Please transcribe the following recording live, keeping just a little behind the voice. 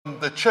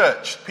the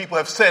church, people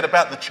have said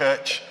about the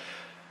church,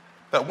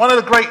 that one of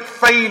the great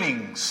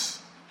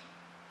failings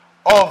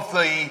of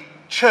the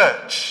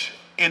church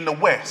in the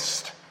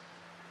West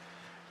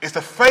is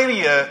the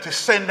failure to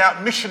send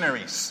out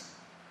missionaries.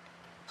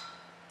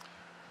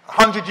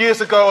 100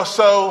 years ago or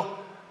so,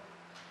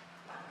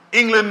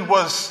 England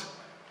was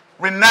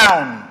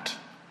renowned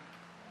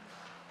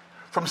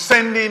from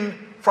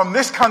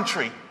this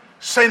country,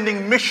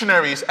 sending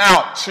missionaries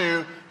out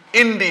to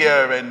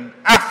India and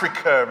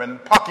Africa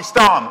and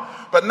Pakistan.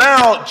 But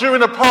now, during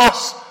the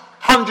past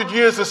 100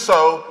 years or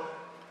so,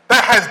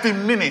 that has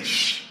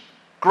diminished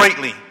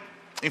greatly.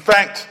 In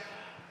fact,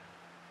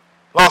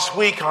 last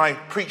week I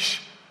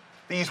preached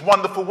these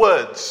wonderful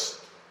words.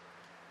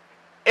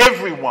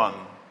 Everyone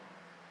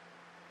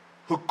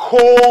who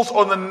calls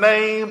on the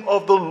name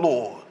of the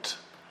Lord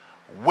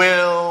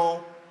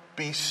will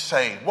be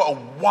saved. What a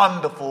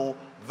wonderful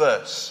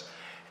verse.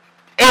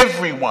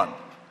 Everyone,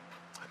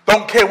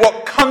 don't care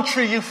what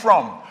country you're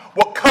from,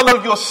 what color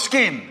of your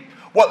skin,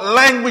 what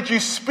language you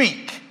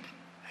speak,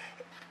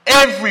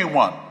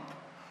 everyone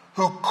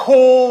who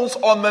calls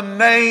on the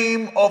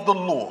name of the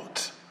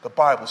Lord, the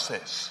Bible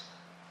says,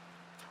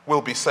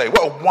 will be saved.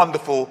 What a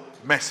wonderful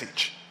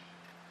message.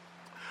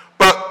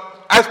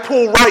 But as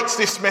Paul writes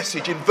this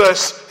message in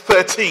verse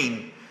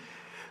 13,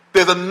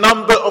 there's a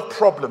number of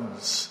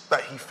problems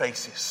that he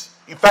faces.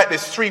 In fact,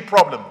 there's 3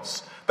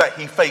 problems that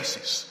he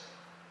faces.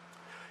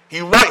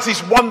 He writes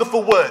these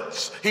wonderful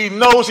words. He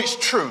knows it's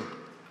true.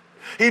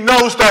 He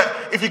knows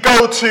that if you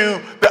go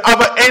to the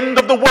other end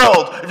of the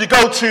world, if you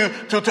go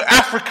to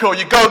Africa, or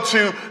you go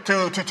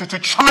to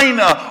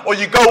China, or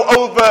you go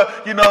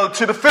over,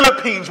 to the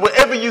Philippines,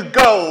 wherever you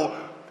go,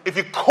 if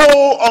you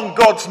call on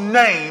God's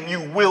name,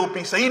 you will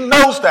be saved. He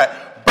knows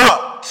that.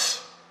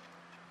 But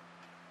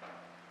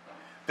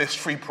there's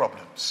 3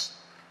 problems.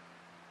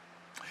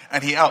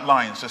 And he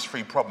outlines those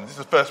 3 problems. This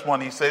is the first one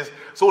he says.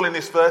 It's all in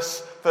this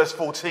verse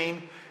 14.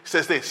 He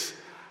says this: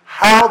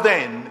 how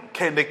then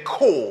can they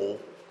call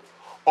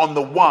on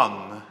the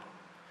one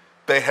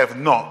they have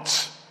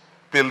not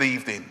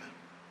believed in?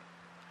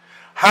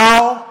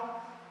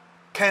 How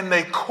can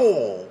they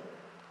call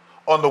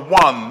on the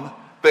one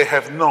they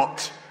have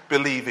not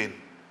believed in?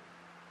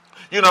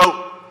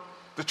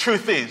 The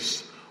truth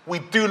is, we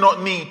do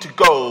not need to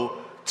go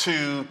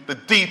to the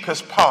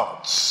deepest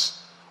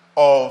parts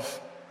of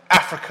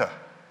Africa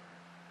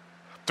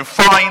to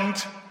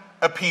find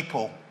a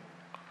people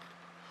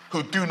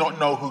who do not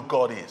know who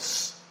God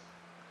is.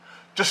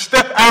 Just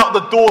step out the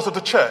doors of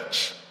the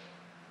church.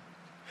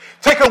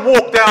 Take a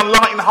walk down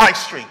Lighton High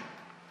Street.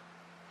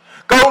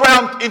 Go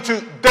around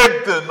into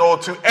Debden or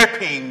to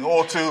Epping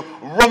or to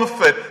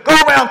Romford. Go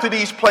around to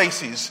these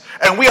places,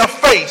 and we are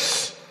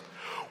faced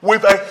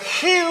with a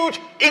huge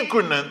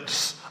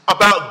ignorance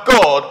about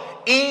God,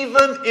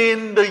 even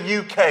in the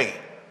UK.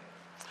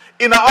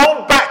 In our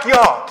own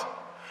backyard,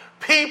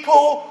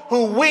 people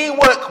who we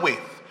work with,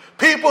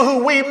 people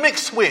who we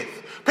mix with,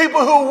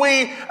 people who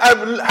we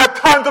have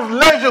times of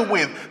leisure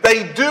with,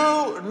 they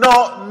do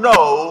not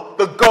know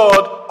the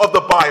God of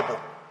the Bible.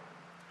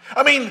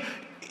 I mean,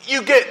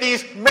 you get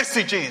these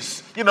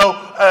messages, the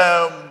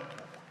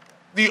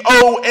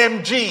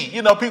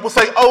OMG, people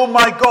say, oh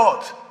my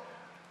God.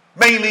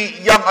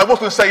 Mainly young, I was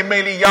going to say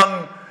mainly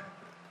young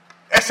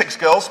Essex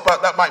girls,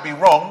 but that might be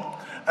wrong.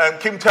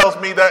 Kim tells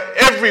me that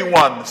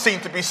everyone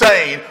seemed to be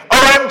saying,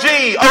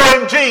 OMG,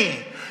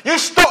 OMG. You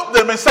stop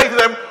them and say to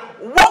them,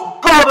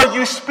 what God are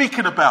you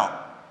speaking about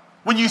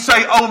when you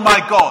say, oh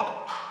my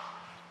God?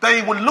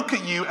 They will look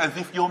at you as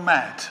if you're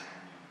mad.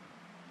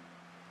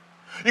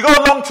 You go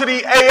along to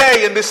the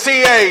AA and the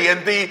CA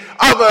and the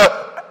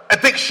other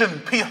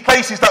addiction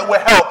places that will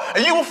help,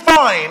 and you will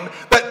find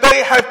that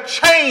they have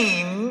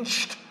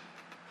changed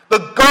the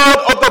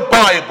God of the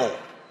Bible.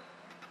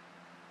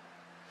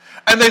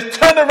 And they've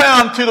turned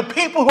around to the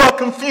people who are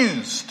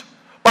confused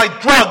by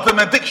drugs and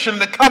addiction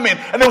that come in.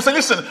 And they'll say,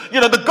 listen,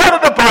 the God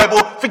of the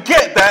Bible,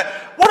 forget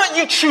that. Why don't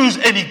you choose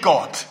any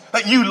God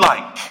that you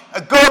like?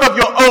 A God of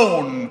your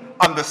own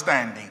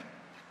understanding.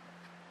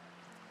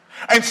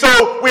 And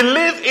so we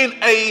live in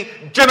a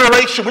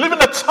generation, we live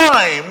in a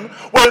time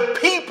where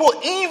people,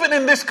 even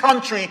in this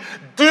country,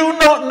 do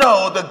not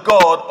know the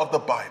God of the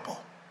Bible.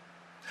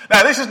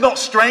 Now, this is not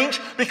strange,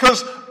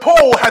 because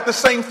Paul had the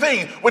same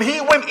thing. When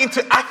he went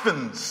into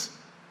Athens,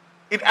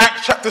 in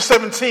Acts chapter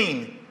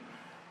 17,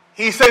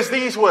 he says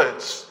these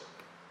words: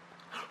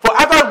 for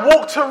as I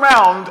walked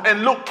around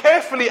and looked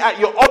carefully at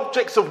your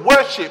objects of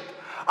worship,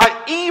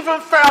 I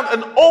even found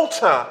an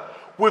altar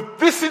with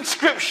this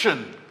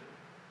inscription: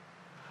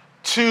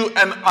 to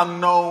an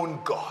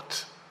unknown God.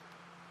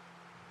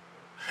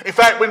 In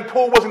fact, when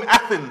Paul was in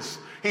Athens,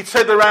 he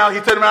turned around,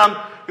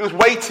 he was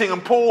waiting,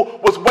 and Paul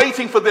was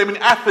waiting for them in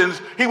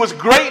Athens. He was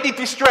greatly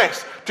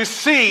distressed to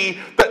see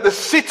that the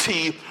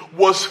city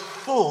was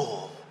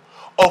full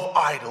of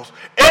idols.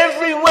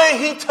 Everywhere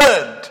he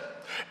turned,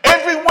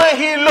 everywhere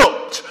he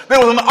looked, there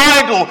was an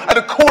idol at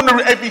the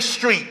corner of every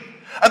street.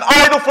 An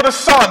idol for the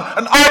sun,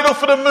 an idol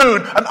for the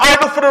moon, an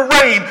idol for the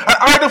rain, an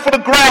idol for the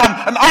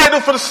ground, an idol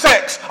for the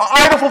sex, an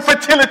idol for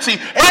fertility.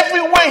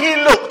 Everywhere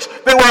he looked,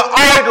 there were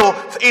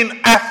idols in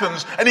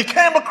Athens. And he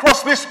came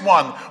across this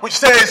one, which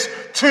says,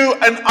 to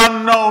an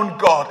unknown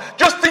God.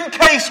 Just in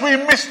case we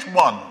missed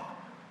one.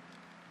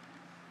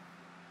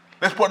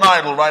 Let's put an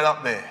idol right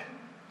up there.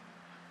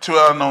 To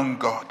an unknown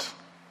God.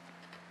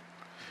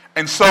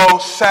 And so,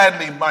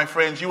 sadly, my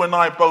friends, you and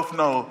I both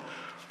know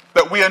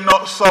that we are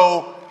not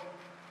so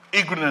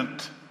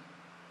ignorant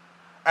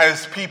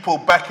as people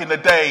back in the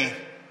day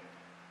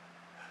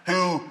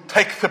who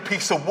takes a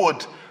piece of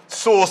wood,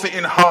 saws it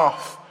in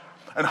half,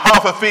 and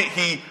half of it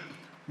he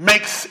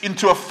makes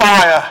into a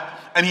fire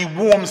and he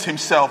warms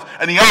himself,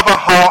 and the other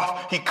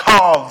half he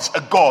carves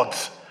a god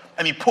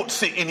and he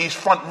puts it in his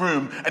front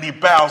room and he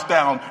bows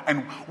down.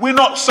 And we're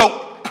not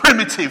so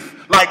primitive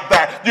like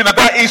that.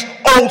 That is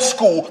old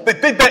school. They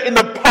did that in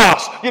the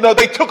past.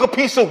 They took a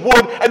piece of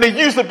wood and they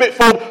used a bit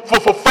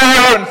for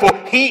fire and for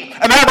heat.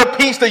 Another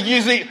piece they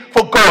use it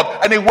for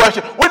God and they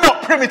worship. We're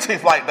not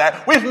primitive like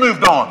that. We've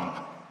moved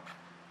on.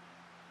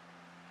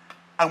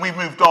 And we've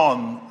moved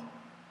on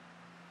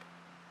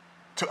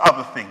to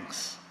other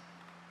things.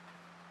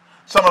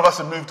 Some of us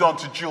have moved on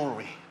to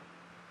jewelry.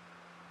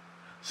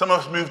 Some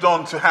of us moved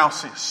on to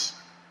houses.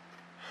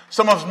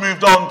 Some of us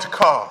moved on to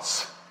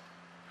cars.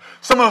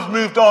 Some of us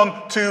moved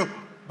on to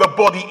the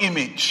body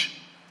image.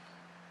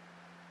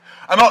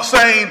 I'm not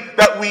saying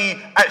that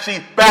we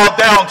actually bow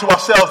down to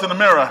ourselves in the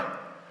mirror.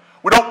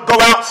 We don't go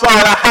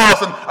outside our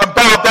house and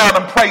bow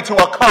down and pray to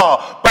our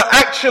car. But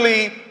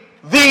actually,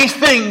 these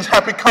things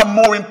have become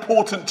more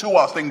important to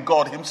us than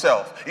God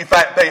himself. In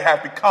fact, they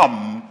have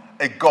become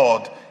a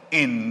God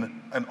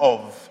in and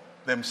of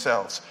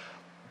themselves.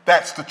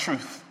 That's the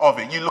truth of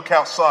it. You look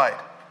outside.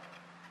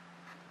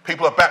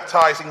 People are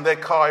baptizing their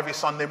car every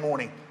Sunday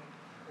morning.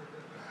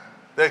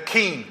 They're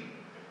keen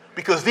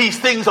because these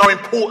things are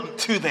important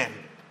to them.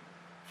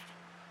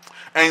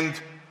 And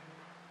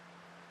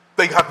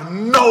they have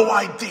no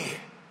idea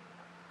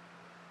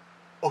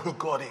of who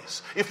God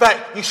is. In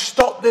fact, you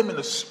stop them in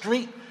the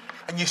street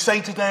and you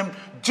say to them,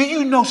 do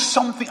you know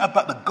something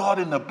about the God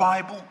in the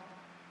Bible?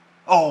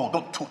 Oh,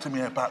 don't talk to me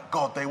about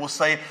God. They will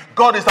say,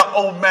 God is that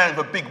old man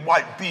with a big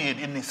white beard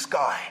in the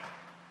sky.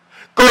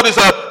 God is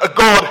a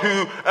God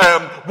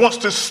who wants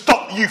to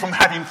stop you from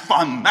having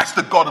fun. That's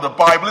the God of the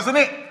Bible, isn't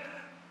it?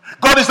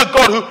 God is the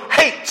God who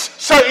hates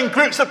certain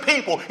groups of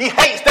people. He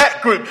hates that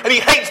group and he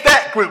hates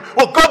that group.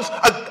 Well, God's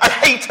a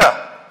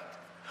hater.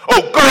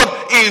 Oh,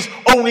 God is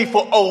only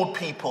for old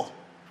people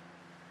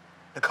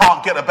that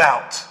can't get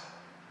about.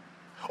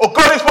 Or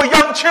God is for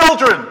young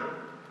children.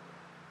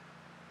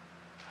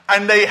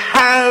 And they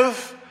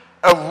have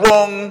a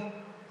wrong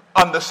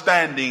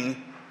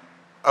understanding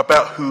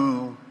about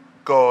who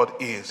God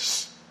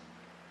is.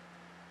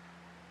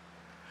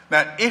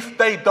 Now, if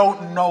they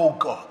don't know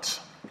God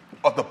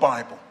of the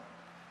Bible,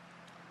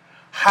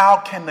 how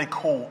can they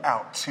call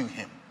out to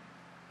him?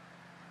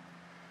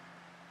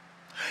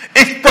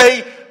 If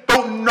they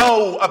don't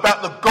know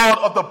about the God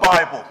of the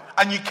Bible,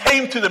 and you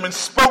came to them and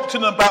spoke to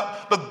them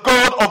about the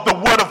God of the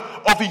word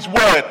of his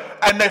word,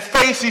 and their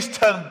faces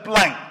turned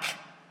blank,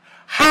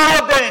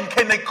 how then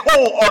can they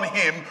call on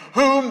him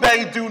whom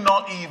they do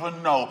not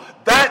even know?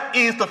 That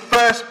is the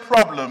first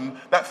problem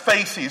that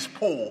faces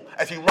Paul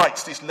as he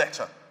writes this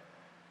letter.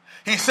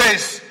 He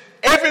says,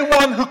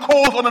 everyone who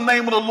calls on the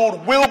name of the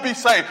Lord will be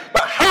saved.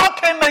 But how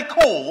can they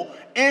call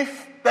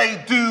if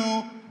they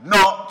do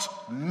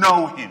not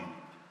know him?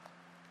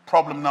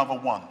 Problem number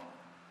one.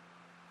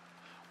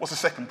 What's the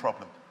second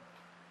problem?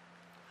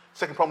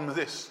 Second problem is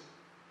this.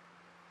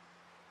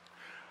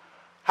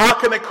 How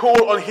can they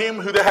call on him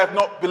who they have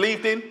not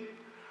believed in?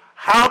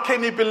 How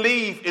can they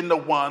believe in the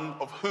one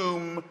of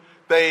whom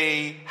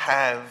they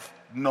have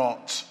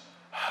not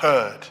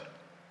heard?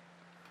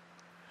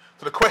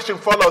 So the question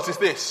follows is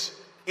this.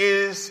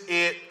 Is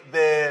it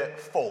their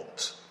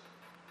fault?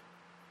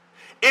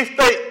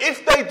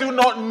 If they do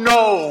not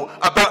know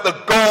about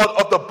the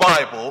God of the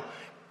Bible,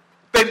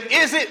 then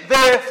is it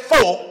their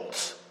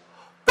fault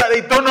that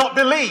they do not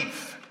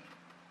believe?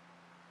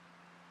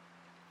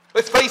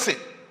 Let's face it.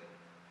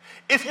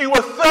 If you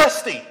were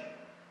thirsty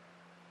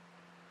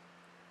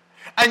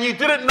and you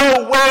didn't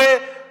know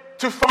where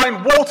to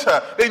find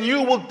water, then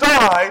you will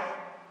die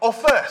of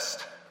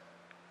thirst.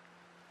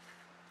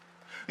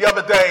 The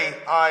other day,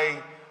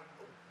 I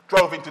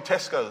drove into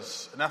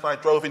Tesco's, and as I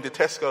drove into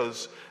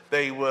Tesco's,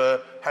 they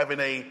were having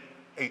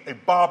a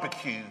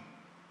barbecue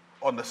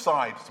on the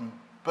side, some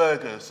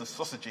burgers and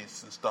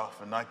sausages and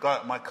stuff. And I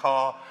got out my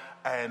car,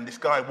 and this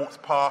guy walks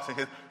past and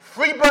says,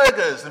 "Free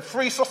burgers and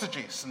free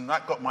sausages," and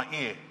that got my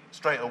ear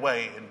straight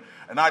away.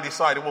 And I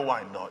decided, well,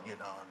 why not?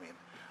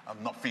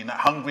 I'm not feeling that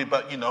hungry,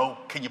 but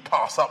can you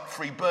pass up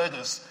free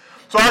burgers?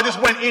 So I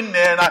just went in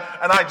there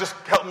and I just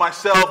helped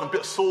myself, a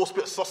bit of sauce, a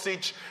bit of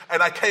sausage,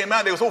 and I came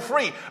out. It was all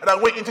free, and I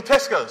went into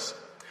Tesco's.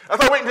 As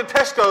I went into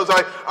Tesco's,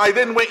 I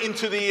then went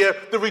into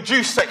the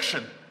reduced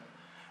section,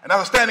 and I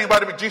was standing by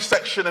the reduced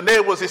section, and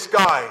there was this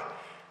guy,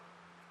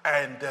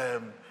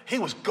 and he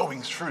was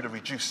going through the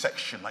reduced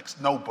section like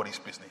nobody's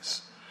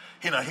business.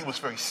 You know, he was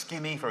very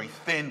skinny, very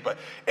thin, but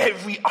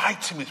every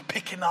item he was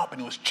picking up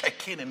and he was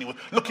checking and he was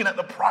looking at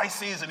the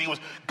prices and he was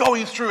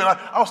going through. And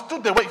I was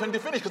stood there waiting for him to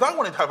finish because I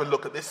wanted to have a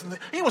look at this. And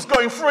he was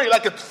going through it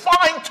like a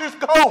fine-tooth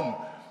comb.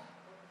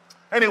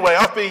 Anyway,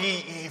 after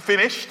he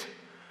finished,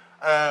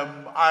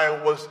 I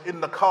was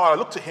in the car. I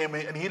looked at him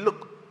and he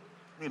looked,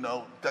 you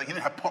know, he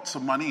didn't have pots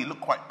of money. He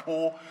looked quite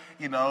poor,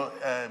 you know.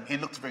 He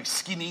looked very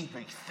skinny,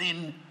 very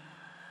thin.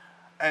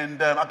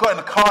 And I got in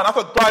the car and I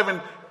thought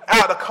driving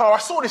out of the car, I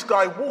saw this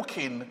guy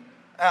walking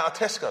out of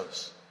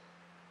Tesco's.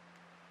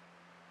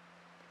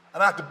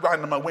 And I had to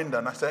grind on my window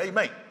and I said, "Hey,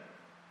 mate,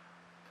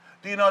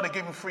 do you know they're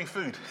giving free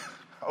food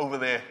over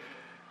there?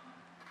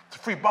 It's a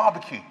free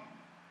barbecue."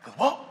 He goes,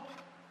 "What?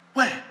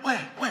 Where?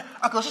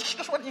 I go,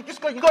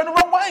 you're going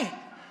the wrong way."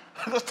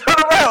 I goes, "Turn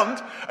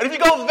around, and if you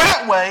go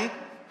that way,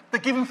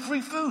 they're giving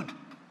free food."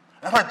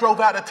 And as I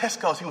drove out of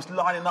Tesco's, he was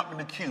lining up in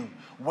the queue,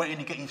 waiting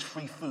to get his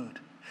free food.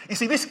 You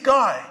see, this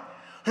guy,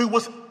 who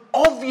was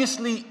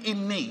obviously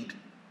in need,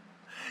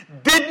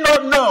 did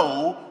not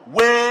know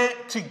where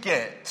to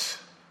get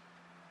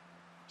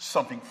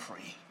something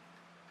free.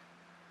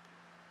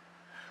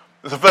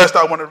 There's a verse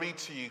that I want to read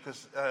to you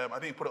because I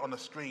didn't put it on the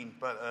screen,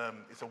 but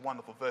it's a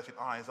wonderful verse in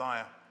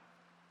Isaiah.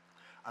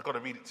 I've got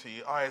to read it to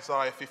you.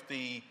 Isaiah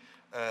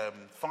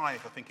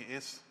 55, I think it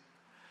is.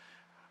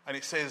 And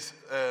it says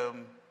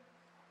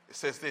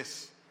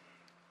this: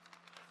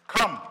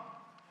 "Come,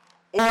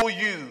 all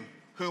you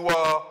who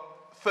are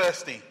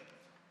thirsty,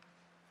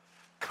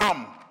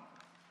 come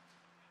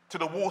to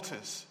the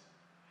waters,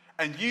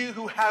 and you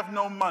who have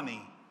no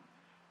money,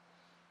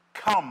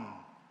 come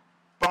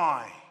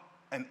buy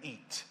and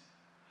eat.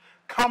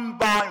 Come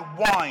buy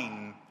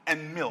wine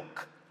and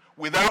milk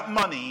without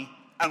money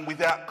and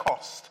without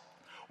cost.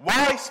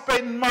 Why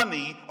spend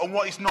money on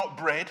what is not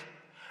bread,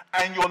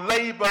 and your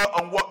labor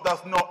on what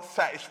does not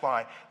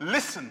satisfy?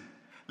 Listen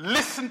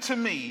to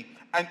me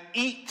and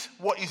eat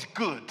what is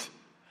good,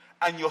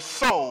 and your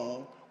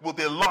soul will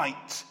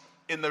delight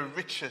in the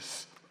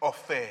riches of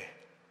fare."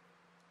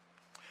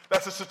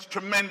 That's such a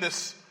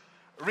tremendous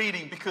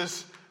reading,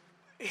 because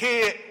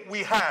here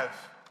we have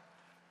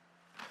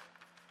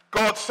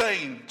God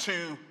saying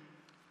to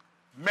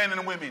men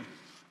and women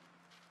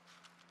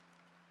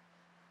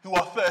who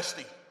are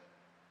thirsty,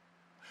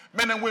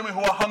 men and women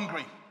who are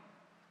hungry,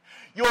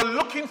 you're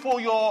looking for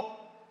your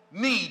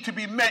need to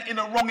be met in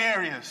the wrong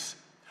areas.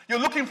 You're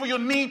looking for your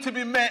need to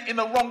be met in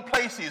the wrong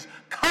places.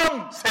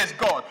 Come, says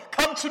God,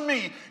 come to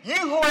me. You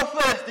who are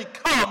thirsty,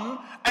 come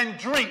and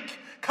drink.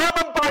 Come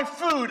and buy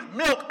food,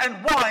 milk,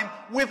 and wine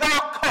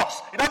without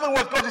cost. In other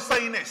words, God is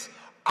saying this: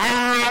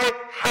 I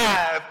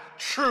have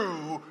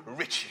true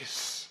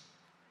riches.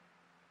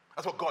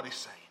 That's what God is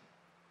saying.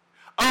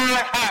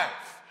 I have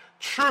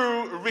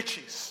true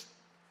riches.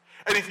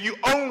 And if you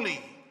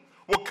only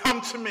will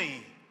come to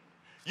me,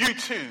 you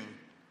too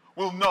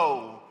will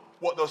know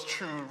what those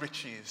true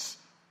riches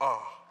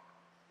are.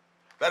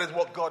 That is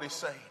what God is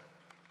saying.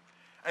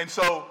 And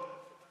so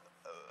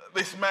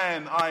this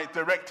man, I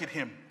directed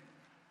him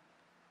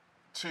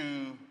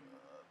to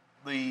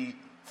the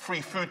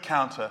free food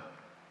counter,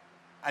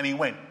 and he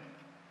went.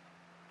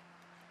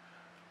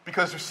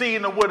 Because we see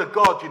in the Word of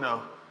God, you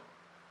know,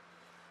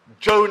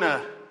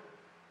 Jonah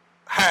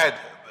had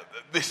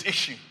this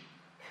issue.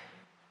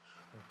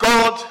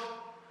 God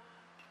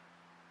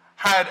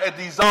had a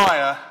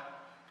desire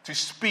to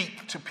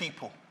speak to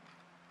people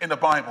in the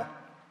Bible.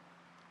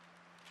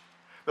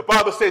 The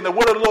Bible says, "The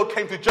word of the Lord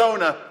came to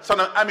Jonah,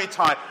 son of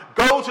Amittai,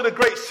 go to the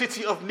great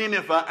city of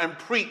Nineveh and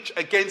preach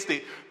against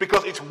it,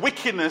 because its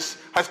wickedness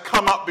has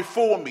come up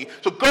before me."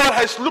 So God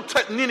has looked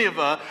at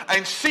Nineveh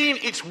and seen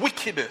its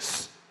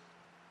wickedness.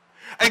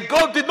 And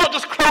God did not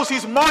just close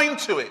his mind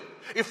to it.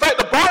 In fact,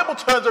 the Bible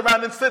turns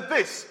around and said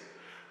this.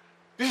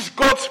 This is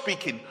God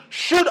speaking.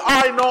 "Should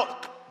I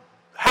not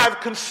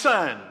have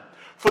concern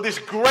for this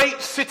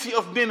great city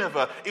of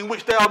Nineveh, in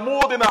which there are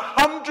more than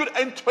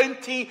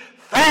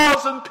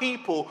 120,000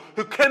 people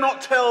who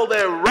cannot tell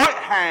their right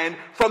hand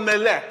from their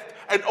left,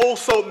 and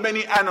also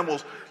many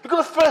animals?" Look at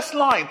the first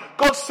line.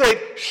 God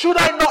said, should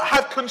I not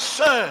have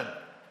concern?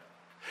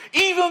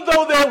 Even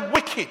though they're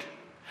wicked,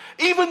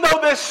 even though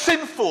they're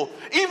sinful,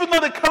 even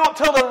though they can't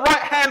tell the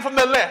right hand from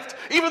the left,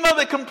 even though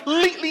they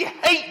completely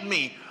hate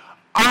me,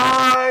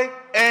 I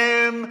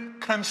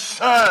am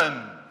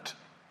concerned,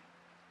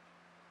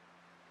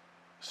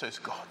 says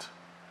God.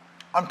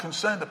 I'm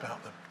concerned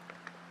about them.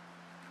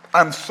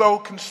 I'm so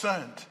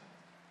concerned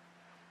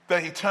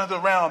that he turned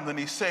around and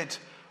he said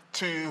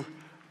to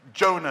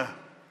Jonah,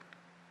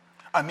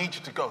 I need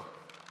you to go.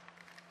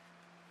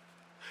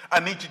 I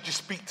need you to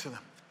speak to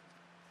them,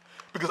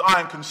 because I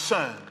am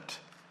concerned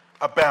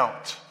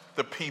about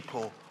the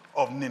people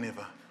of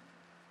Nineveh.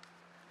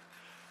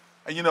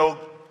 And you know,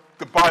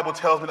 the Bible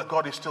tells me that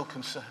God is still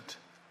concerned.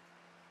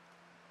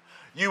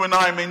 You and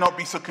I may not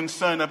be so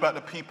concerned about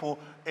the people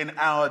in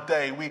our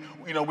day. We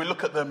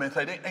look at them and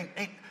say,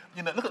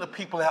 look at the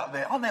people out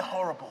there. Aren't they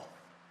horrible?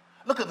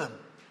 Look at them.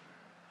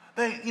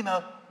 They're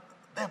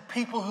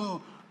people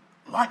who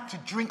like to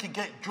drink and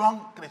get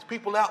drunk. There's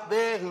people out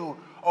there who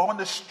are on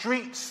the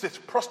streets. There's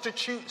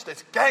prostitutes,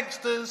 there's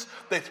gangsters,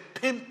 there's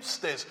pimps,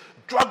 there's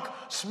drug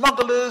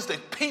smugglers, there's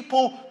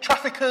people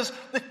traffickers.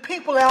 There's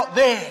people out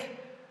there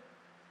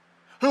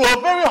who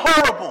are very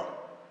horrible.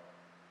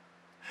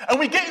 And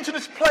we get into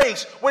this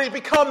place where it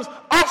becomes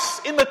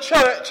us in the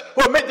church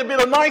who are meant to be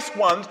the nice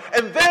ones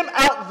and them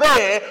out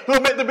there who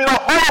are meant to be the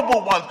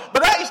horrible ones.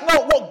 But that is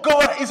not what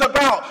God is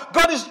about.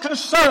 God is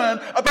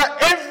concerned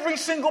about every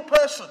single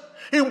person.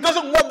 He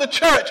doesn't want the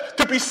church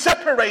to be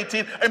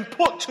separated and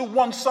put to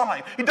one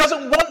side. He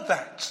doesn't want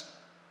that.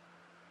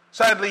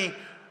 Sadly,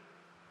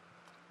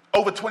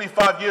 over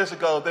 25 years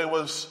ago, there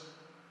was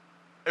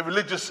a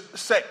religious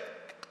sect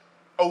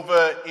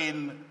over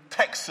in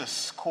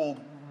Texas called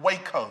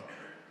Waco.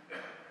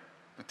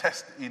 The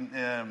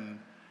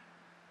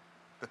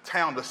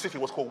city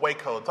was called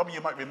Waco. Some of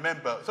you might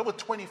remember, it's over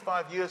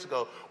 25 years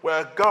ago,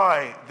 where a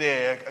guy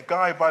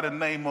by the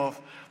name of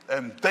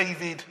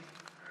David,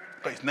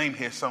 I've got his name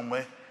here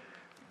somewhere,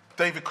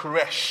 David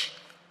Koresh.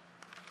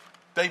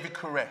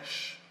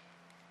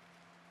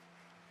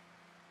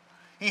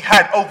 He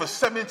had over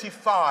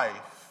 75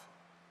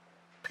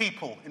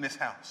 people in his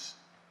house.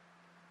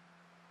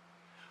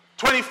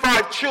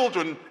 25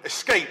 children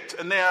escaped,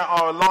 and they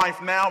are alive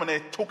now, and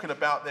they're talking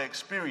about their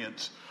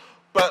experience.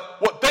 But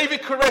what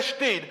David Koresh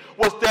did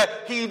was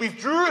that he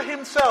withdrew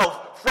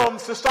himself from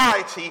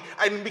society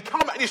and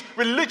became this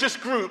religious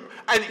group,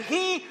 and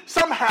he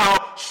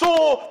somehow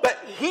saw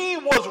that he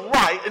was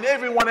right and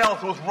everyone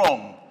else was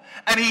wrong.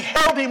 And he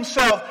held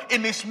himself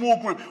in this small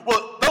group.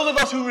 Well, those of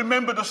us who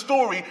remember the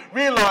story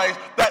realize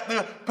that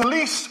the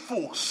police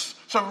force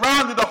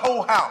surrounded the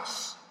whole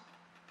house.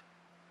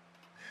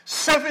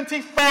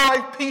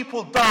 75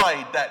 people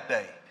died that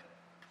day.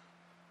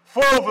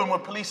 4 of them were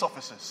police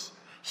officers.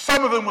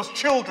 Some of them was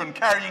children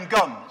carrying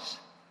guns.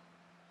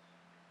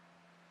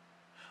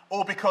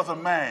 All because a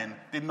man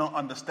did not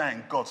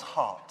understand God's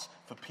heart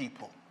for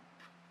people.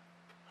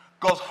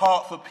 God's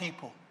heart for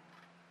people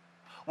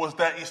was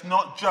that it's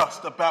not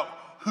just about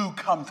who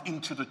comes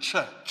into the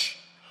church.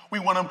 We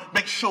want to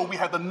make sure we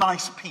have the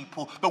nice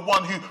people, the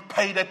one who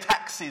pay their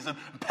taxes and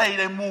pay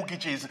their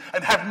mortgages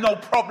and have no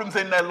problems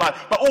in their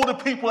life. But all the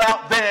people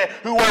out there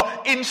who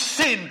are in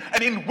sin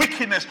and in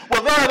wickedness,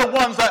 well, they're the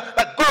ones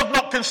that God's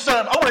not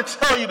concerned. I want to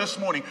tell you this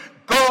morning,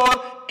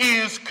 God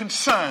is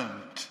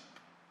concerned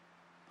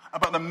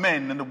about the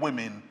men and the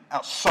women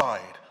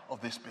outside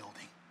of this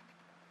building.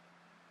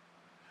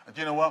 And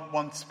you know what?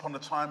 Once upon a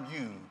time,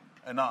 you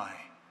and I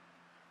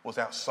was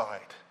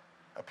outside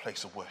a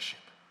place of worship.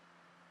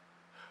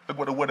 Look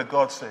what the Word of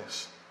God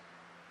says.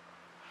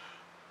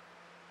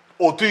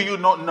 Or do you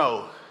not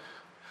know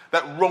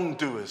that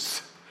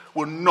wrongdoers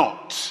will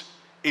not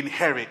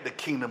inherit the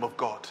kingdom of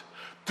God?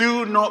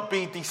 Do not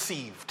be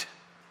deceived.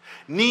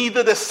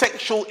 Neither the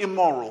sexual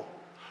immoral,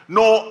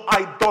 nor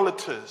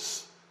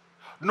idolaters,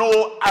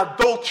 nor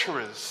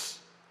adulterers,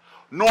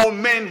 nor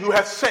men who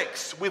have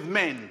sex with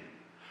men,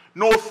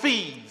 nor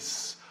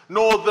thieves,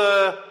 nor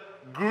the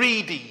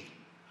greedy,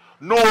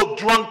 nor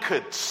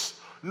drunkards,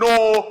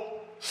 nor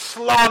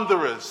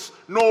slanderers,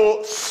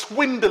 nor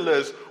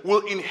swindlers will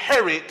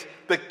inherit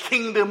the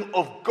kingdom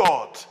of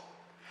God.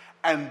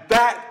 And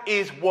that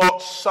is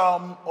what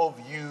some of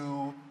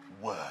you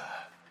were.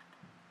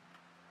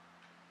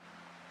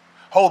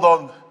 Hold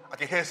on, I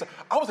can hear some.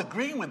 I was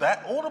agreeing with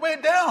that all the way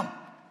down.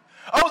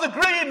 I was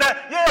agreeing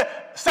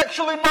that,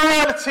 sexual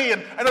immorality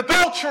and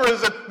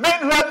adulterers and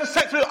men who have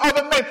sex with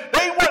other men,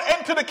 they won't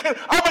enter the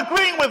kingdom. I'm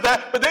agreeing with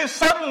that, but then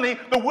suddenly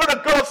the Word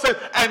of God says,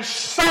 and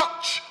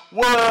such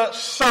were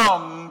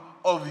some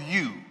of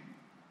you.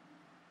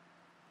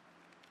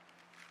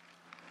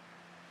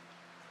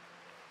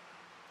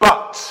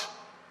 But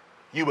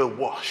you were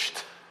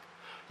washed,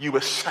 you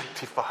were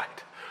sanctified,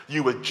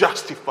 you were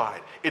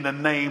justified in the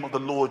name of the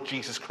Lord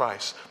Jesus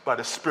Christ by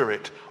the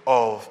Spirit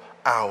of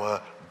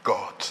our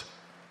God.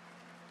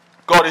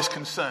 God is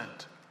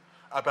concerned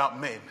about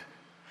men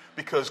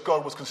because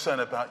God was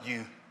concerned about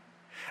you.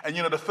 And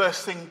you know the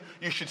first thing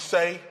you should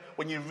say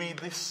when you read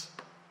this,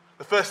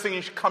 the first thing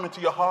you should come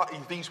into your heart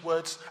is these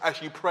words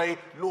as you pray,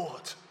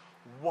 Lord,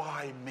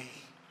 why me?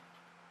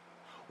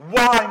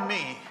 Why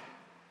me?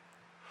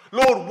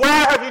 Lord,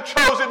 why have you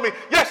chosen me?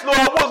 Yes, Lord,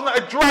 I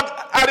wasn't a drug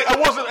addict. I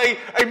wasn't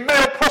a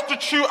male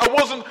prostitute. I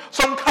wasn't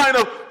some kind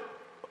of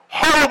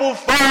horrible,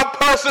 vile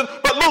person.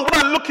 But Lord,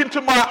 when I look into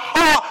my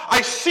heart,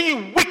 I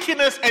see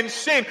wickedness and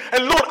sin.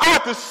 And Lord, I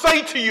have to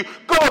say to you,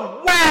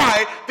 God,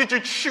 why did you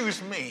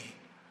choose me?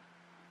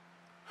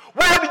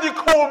 Why did you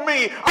call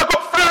me? I've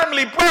got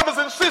family, brothers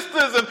and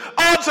sisters and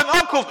aunts and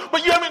uncles,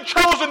 but you haven't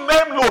chosen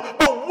them, Lord.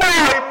 But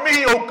why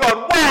me, oh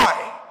God,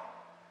 why?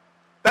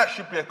 That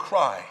should be a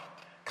cry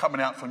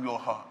coming out from your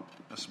heart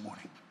this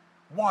morning.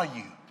 Why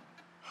you?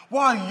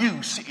 Why are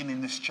you sitting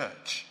in this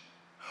church?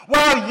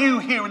 Why are you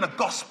hearing the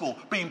gospel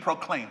being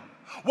proclaimed?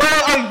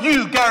 Why are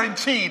you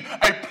guaranteed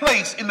a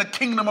place in the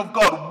kingdom of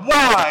God?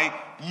 Why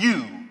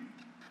you?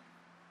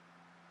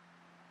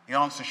 The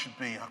answer should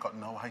be, I've got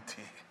no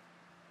idea.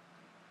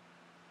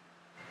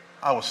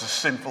 I was a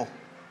sinful,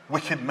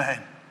 wicked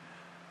man.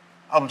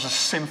 I'm just a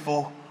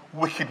sinful,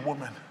 wicked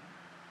woman.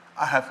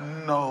 I have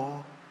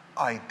no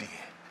idea.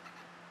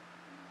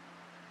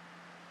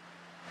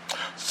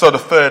 So the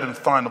third and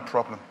final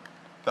problem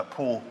that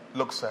Paul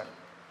looks at.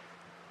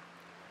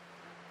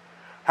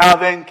 How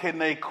then can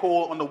they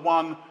call on the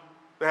one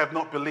they have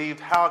not believed?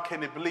 How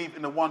can they believe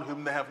in the one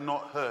whom they have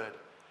not heard?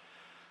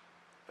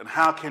 And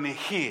how can they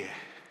hear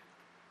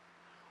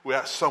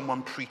without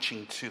someone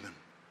preaching to them?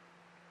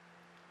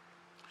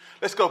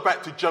 Let's go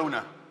back to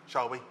Jonah,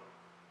 shall we?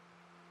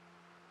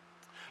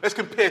 Let's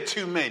compare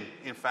two men,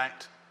 in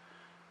fact.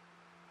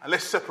 And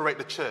let's separate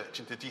the church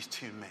into these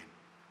two men.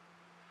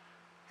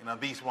 You know,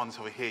 these ones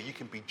over here, you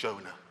can be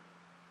Jonah.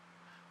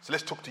 So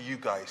let's talk to you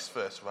guys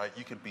first, right?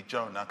 You can be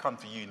Jonah. I'll come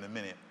to you in a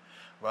minute,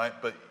 right?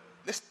 But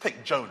let's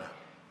take Jonah.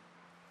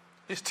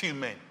 These two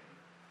men.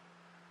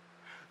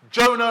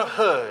 Jonah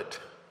heard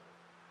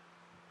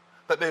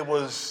that there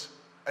was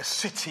a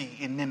city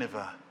in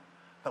Nineveh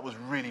that was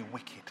really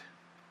wicked.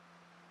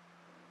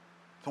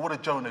 So what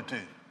did Jonah do?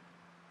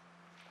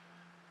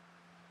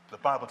 The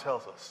Bible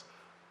tells us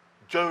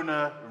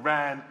Jonah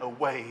ran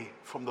away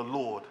from the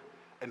Lord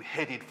and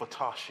headed for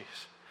Tarshish.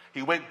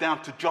 He went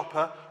down to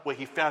Joppa, where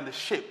he found a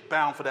ship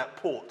bound for that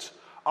port.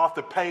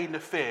 After paying the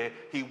fare,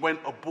 he went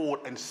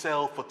aboard and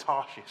sailed for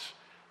Tarshish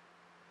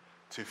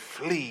to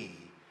flee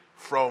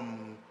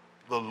from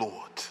the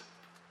Lord.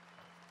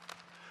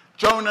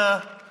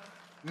 Jonah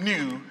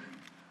knew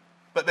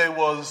that there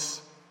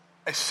was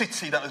a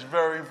city that was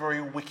very,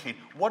 very wicked.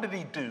 What did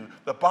he do?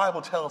 The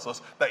Bible tells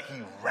us that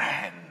he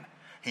ran.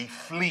 He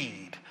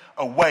fled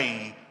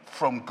away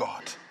from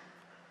God.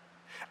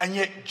 And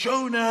yet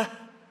Jonah,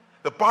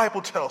 the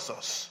Bible tells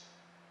us,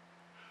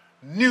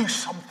 knew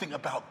something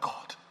about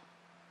God.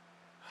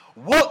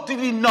 What did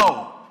he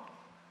know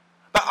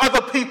that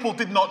other people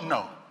did not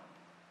know?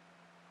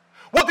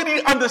 What did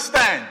he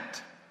understand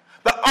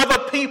that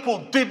other people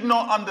did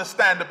not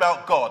understand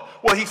about God?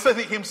 Well, he says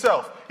it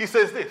himself. He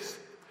says this.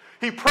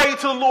 He prayed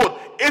to the Lord,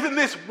 isn't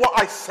this what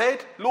I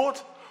said, Lord,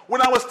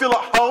 when I was still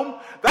at home?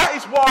 That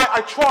is why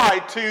I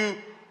tried to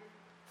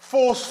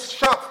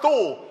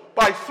forestall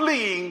by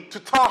fleeing to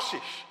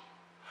Tarshish.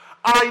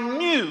 I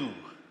knew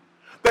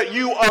that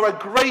you are a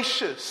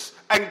gracious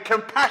and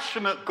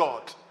compassionate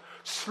God,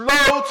 slow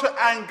to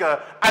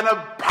anger and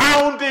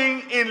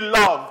abounding in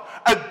love,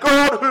 a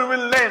God who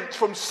relents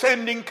from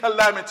sending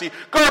calamity.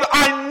 God,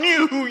 I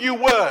knew who you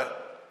were.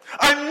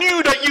 I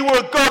knew that you were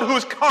a God who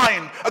was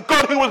kind, a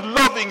God who was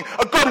loving,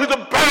 a God who's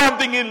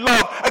abounding in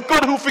love, a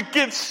God who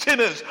forgives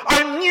sinners.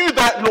 I knew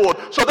that, Lord.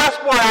 So that's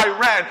why I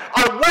ran.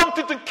 I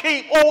wanted to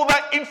keep all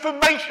that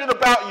information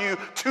about you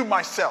to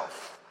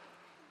myself.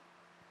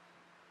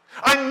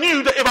 I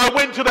knew that if I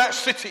went to that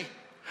city,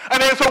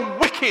 and they're so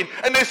wicked,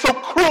 and they're so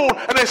cruel,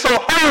 and they're so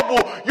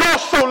horrible, you're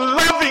so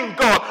loving,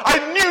 God.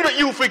 I knew that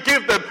you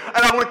forgive them,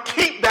 and I would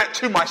keep that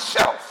to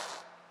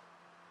myself.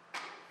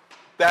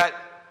 That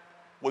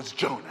was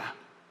Jonah.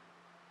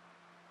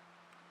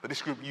 But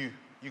this group, you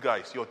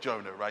guys, you're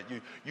Jonah, right?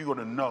 You got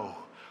to know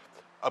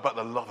about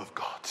the love of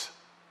God.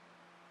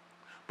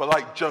 But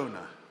like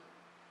Jonah,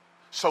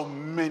 so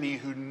many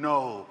who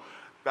know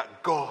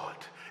that God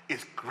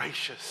is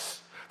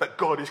gracious, that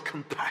God is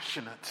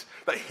compassionate,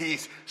 that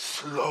he's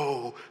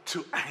slow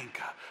to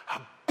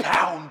anger,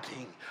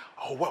 abounding,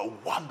 oh what a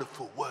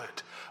wonderful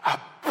word,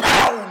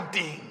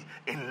 abounding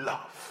in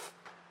love.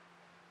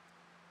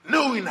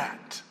 Knowing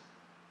that,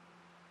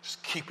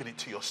 just keeping it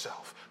to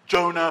yourself.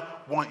 Jonah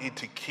wanted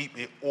to keep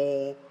it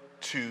all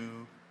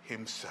to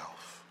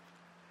himself.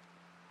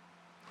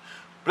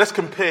 But let's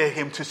compare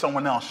him to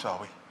someone else, shall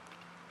we?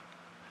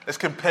 Let's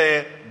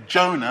compare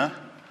Jonah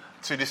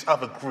to this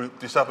other group,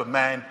 this other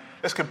man.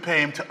 Let's compare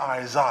him to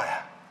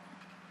Isaiah.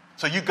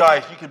 So you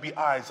guys, you can be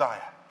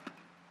Isaiah.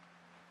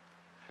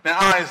 Now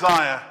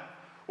Isaiah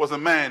was a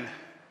man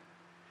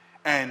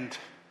and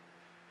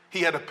he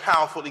had a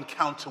powerful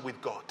encounter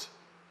with God.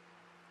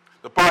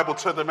 The Bible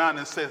turns around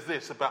and says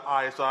this about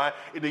Isaiah.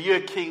 In the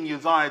year King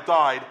Uzziah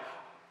died,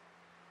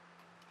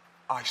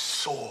 I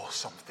saw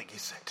something, he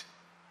said.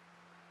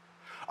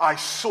 I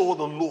saw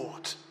the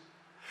Lord.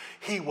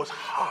 He was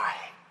high.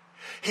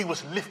 He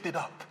was lifted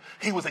up.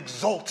 He was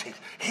exalted.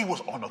 He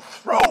was on a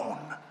throne.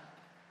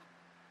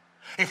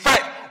 In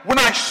fact, when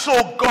I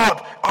saw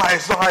God,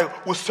 Isaiah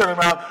was turning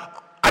around.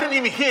 I didn't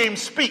even hear him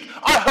speak.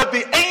 I heard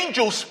the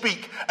angel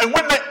speak. And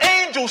when the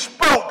angel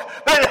spoke,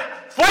 their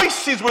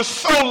voices were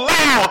so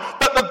loud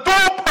that the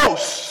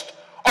doorpost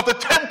of the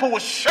temple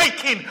was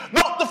shaking.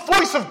 Not the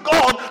voice of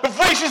God, the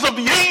voices of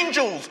the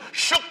angels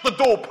shook the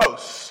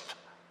doorpost.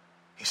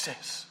 He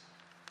says.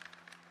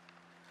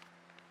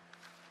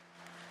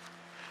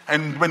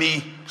 And when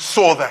he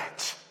saw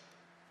that,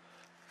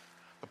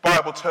 the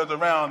Bible turned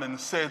around and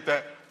said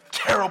that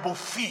terrible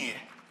fear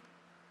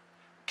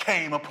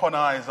came upon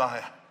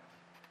Isaiah.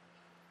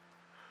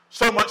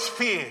 So much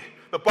fear,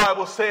 the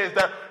Bible says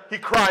that he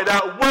cried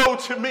out, woe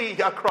to me,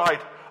 I cried.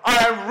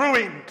 I am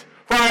ruined,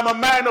 for I am a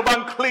man of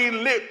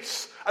unclean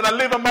lips, and I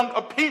live among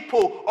a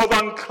people of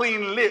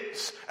unclean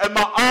lips, and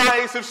my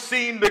eyes have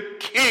seen the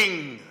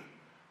King,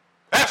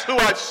 That's who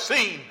I've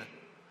seen.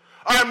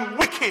 I'm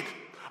wicked.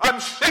 I'm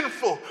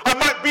sinful. I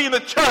might be in the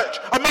church.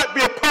 I might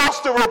be a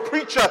pastor or a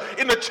preacher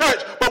in the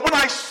church. But when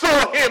I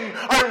saw him,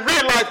 I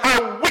realized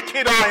how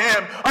wicked I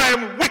am. I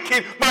am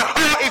wicked. My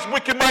heart is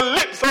wicked. My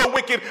lips are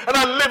wicked. And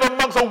I live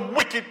amongst a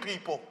wicked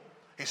people.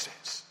 He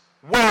says,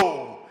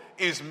 woe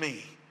is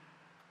me.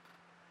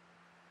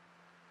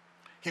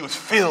 He was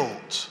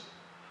filled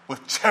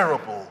with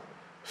terrible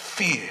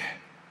fear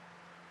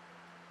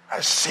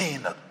at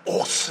seeing an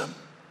awesome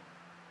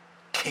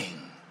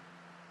King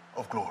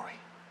of glory.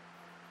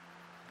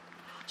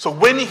 So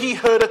when he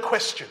heard a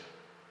question,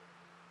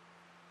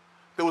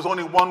 there was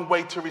only one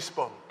way to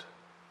respond.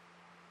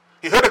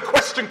 He heard a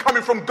question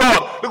coming from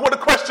God. Look what the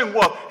question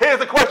was. Here's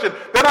the question.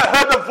 Then I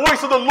heard the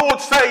voice of the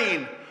Lord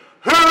saying,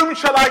 whom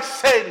shall I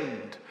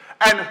send?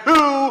 And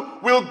who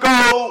will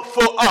go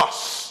for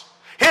us?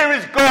 Here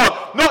is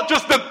God, not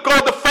just the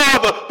God the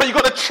Father, but you've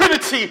got the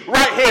Trinity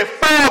right here.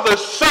 Father,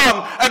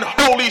 Son, and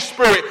Holy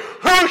Spirit.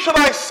 Who shall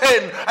I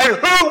send? And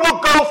who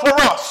will go for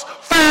us?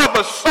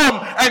 Father,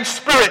 Son, and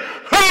Spirit.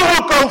 Who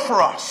will go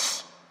for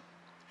us?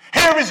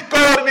 Here is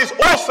God in his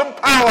awesome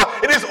power,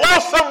 in his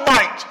awesome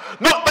might.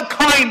 Not the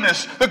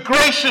kindness, the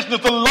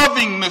graciousness, the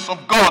lovingness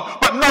of God,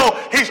 but no,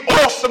 his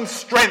awesome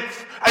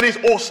strength and his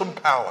awesome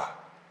power.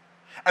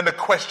 And the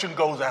question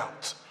goes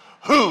out,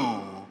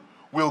 who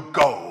will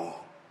go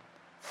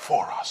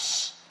for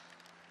us?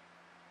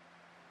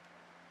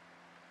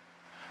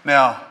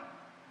 Now,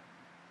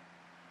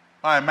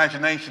 my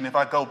imagination, if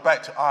I go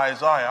back to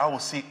Isaiah, I will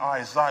see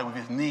Isaiah with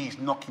his knees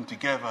knocking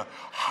together,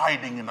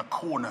 hiding in a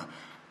corner,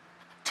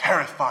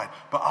 terrified.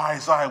 But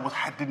Isaiah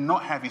did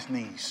not have his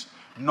knees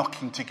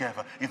knocking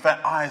together. In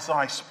fact,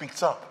 Isaiah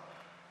speaks up.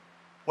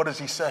 What does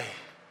he say?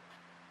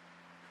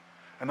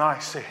 And I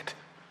said,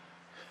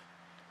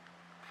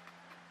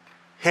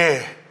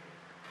 here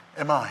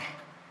am I.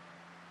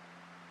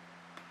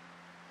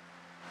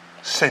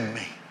 Send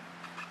me.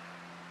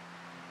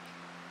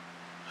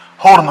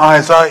 Hold on,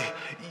 Isaiah.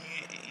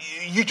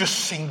 You just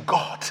seen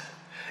God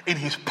in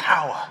his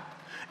power,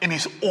 in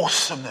his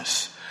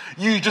awesomeness.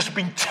 You just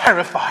been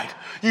terrified.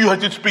 You have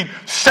just been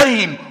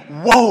saying,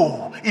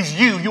 woe is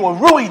you. You are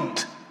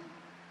ruined.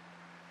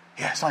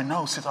 Yes, I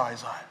know, said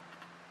Isaiah.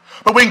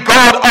 But when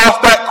God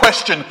asked that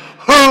question,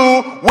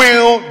 who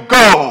will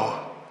go?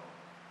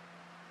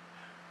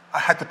 I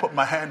had to put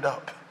my hand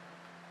up.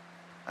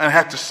 And I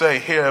had to say,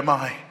 here am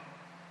I.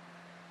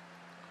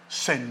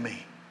 Send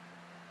me.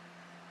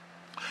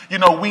 You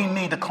know, we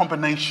need a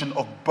combination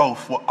of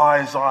both what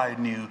Isaiah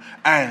knew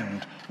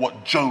and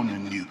what Jonah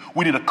knew.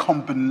 We need a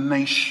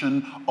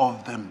combination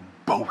of them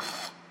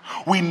both.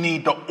 We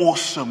need the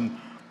awesome,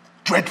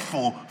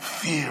 dreadful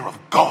fear of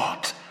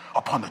God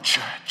upon the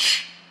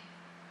church.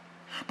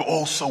 But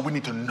also we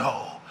need to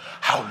know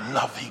how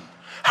loving,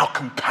 how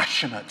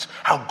compassionate,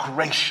 how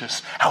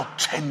gracious, how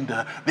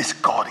tender this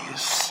God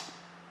is.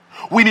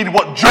 We need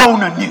what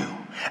Jonah knew.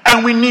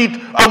 And we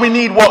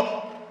need what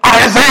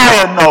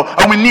Isaiah know,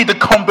 and we need the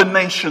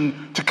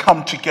combination to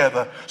come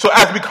together. So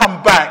as we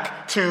come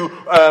back to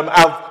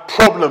our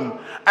problem,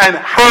 and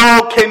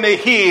how can they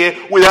hear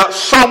without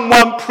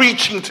someone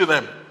preaching to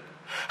them?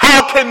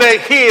 How can they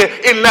hear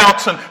in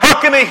Loughton?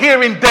 How can they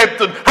hear in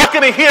Debden? How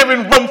can they hear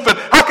in Romford?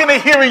 How can they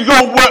hear in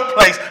your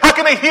workplace? How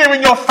can they hear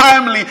in your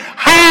family?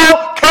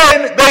 How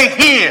can they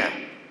hear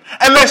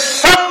unless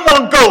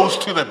someone goes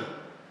to them?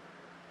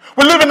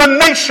 We live in a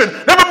nation,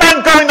 never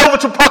mind going over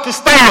to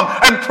Pakistan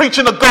and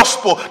preaching the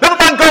gospel. Never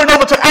mind going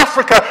over to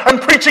Africa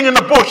and preaching in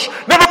the bush.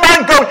 Never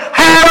mind going,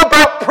 how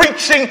about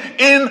preaching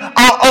in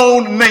our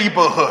own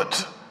neighborhood?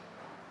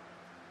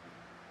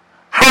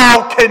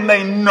 How can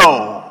they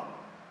know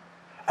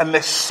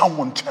unless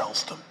someone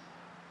tells them?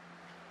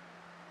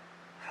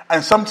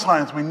 And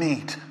sometimes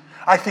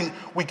I think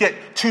we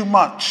get too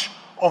much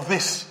of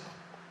this,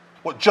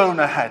 what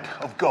Jonah had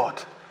of God.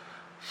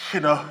 You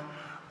know,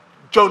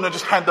 Jonah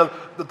just had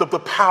the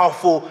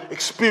powerful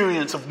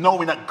experience of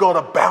knowing that God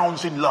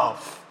abounds in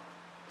love.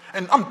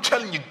 And I'm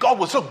telling you, God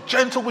was so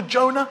gentle with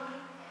Jonah,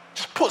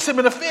 just puts him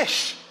in a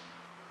fish.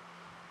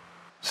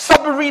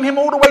 Submarine him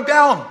all the way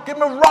down, give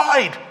him a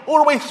ride all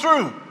the way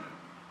through.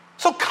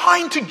 So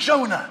kind to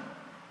Jonah.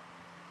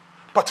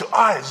 But to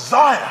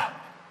Isaiah,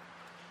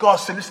 God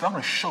said, listen, I'm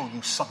going to show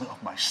you something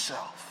of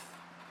myself.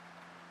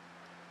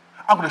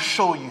 I'm going to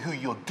show you who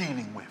you're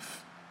dealing with.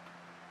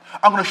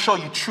 I'm going to show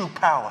you true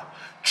power,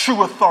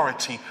 true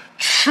authority,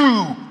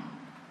 true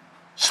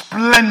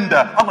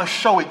splendor. I'm going to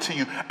show it to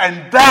you.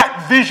 And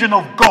that vision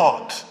of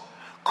God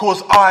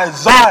caused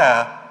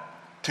Isaiah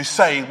to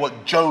say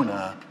what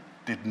Jonah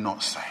did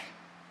not say.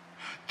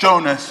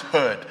 Jonah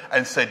heard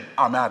and said,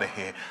 I'm out of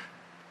here.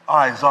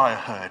 Isaiah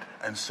heard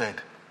and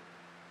said,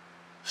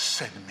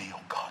 send me,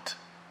 oh God.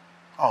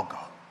 I'll go.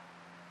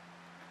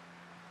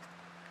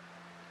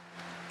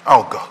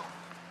 I'll go.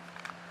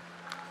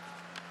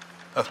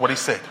 That's what he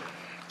said.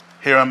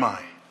 Here am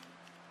I.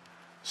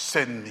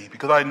 Send me,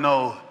 because I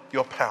know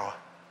your power.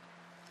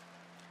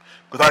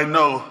 Because I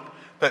know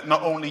that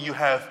not only you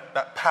have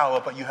that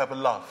power, but you have a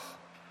love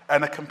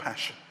and a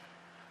compassion.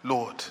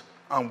 Lord,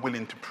 I'm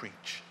willing to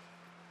preach.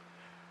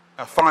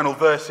 Our final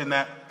verse in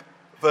that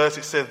verse,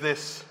 it says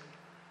this.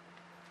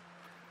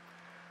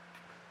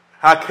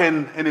 How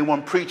can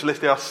anyone preach unless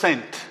they are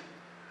sent?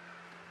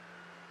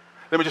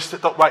 Let me just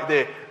stop right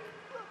there.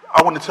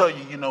 I want to tell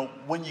you,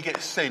 when you get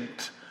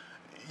sent,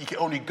 you can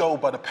only go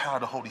by the power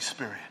of the Holy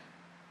Spirit.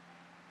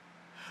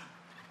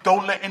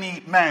 Don't let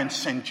any man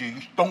send you.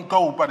 Don't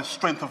go by the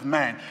strength of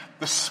man.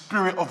 The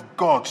Spirit of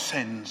God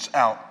sends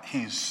out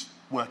his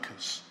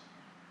workers.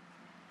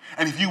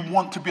 And if you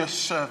want to be a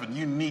servant,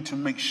 you need to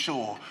make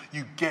sure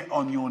you get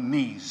on your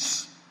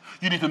knees.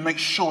 You need to make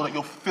sure that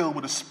you're filled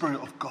with the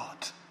Spirit of God.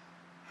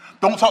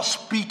 Don't start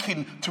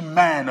speaking to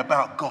man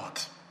about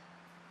God.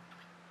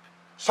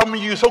 Some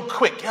of you are so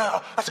quick.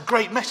 Yeah, that's a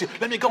great message.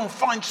 Let me go and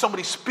find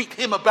somebody, speak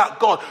to him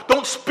about God.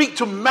 Don't speak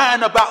to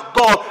man about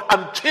God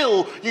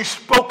until you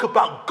spoke to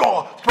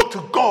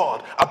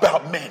God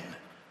about men.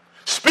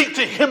 Speak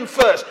to him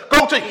first.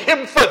 Go to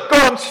him first.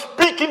 God, I'm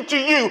speaking to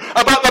you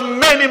about the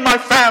men in my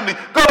family.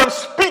 God, I'm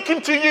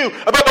speaking to you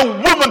about the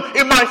woman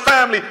in my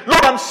family.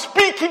 Lord, I'm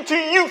speaking to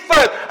you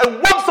first. And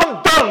once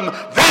I'm done,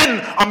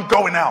 then I'm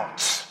going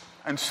out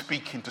and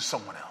speaking to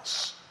someone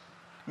else.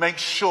 Make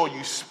sure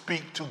you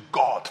speak to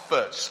God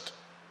first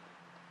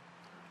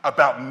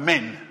about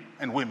men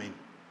and women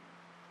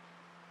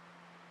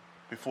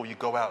before you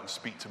go out and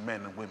speak to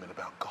men and women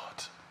about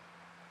God.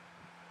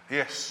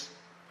 Yes,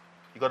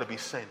 you've got to be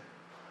sent.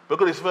 But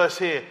look at this verse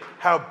here.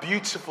 How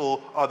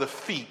beautiful are the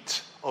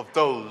feet of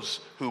those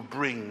who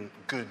bring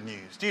good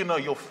news. Do you know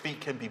your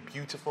feet can be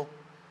beautiful?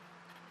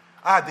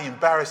 I had the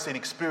embarrassing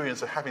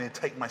experience of having to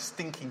take my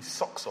stinking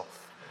socks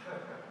off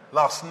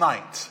last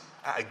night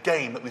at a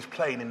game that was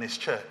playing in this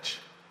church,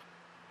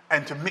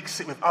 and to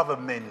mix it with other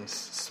men's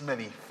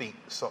smelly feet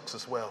socks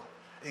as well.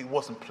 It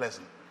wasn't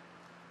pleasant.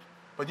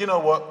 But you know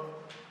what?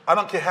 I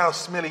don't care how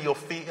smelly your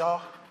feet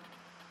are.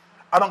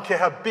 I don't care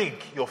how big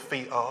your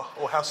feet are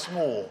or how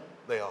small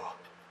they are.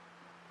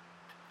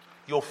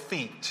 Your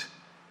feet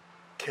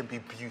can be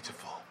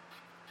beautiful.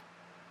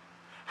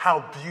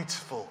 How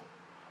beautiful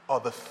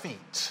are the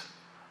feet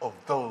of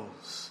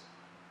those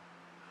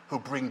who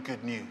bring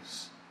good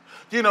news.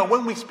 You know,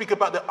 when we speak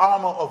about the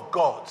armor of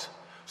God,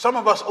 some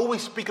of us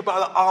always speak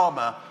about the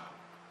armor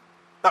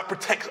that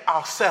protects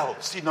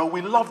ourselves. You know,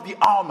 we love the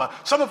armor.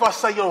 Some of us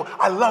say,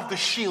 I love the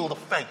shield of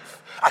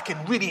faith. I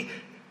can really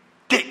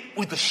get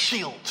with the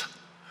shield.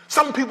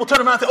 Some people turn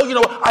around and say,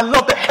 I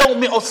love the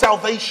helmet of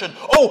salvation.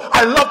 Oh,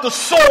 I love the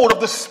sword of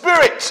the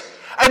Spirit.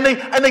 And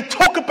they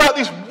talk about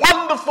these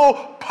wonderful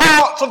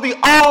parts of the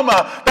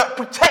armor that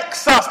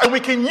protects us, and we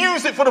can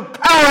use it for the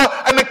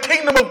power and the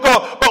kingdom of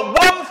God. But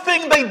one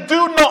thing they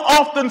do not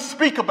often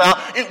speak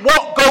about is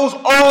what goes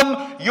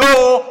on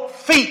your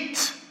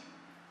feet.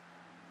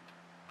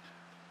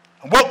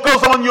 And what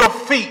goes on your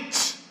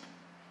feet,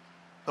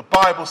 the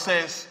Bible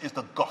says, is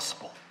the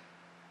gospel.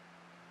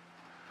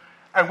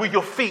 And with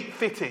your feet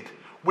fitted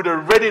with a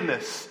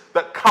readiness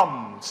that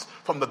comes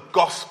from the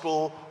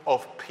gospel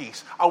of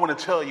peace. I want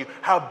to tell you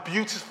how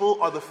beautiful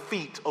are the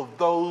feet of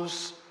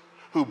those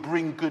who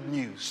bring good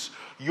news.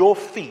 Your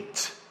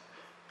feet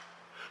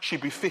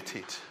should be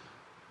fitted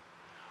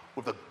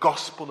with the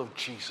gospel of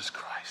Jesus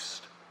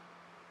Christ.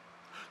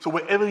 So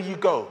wherever you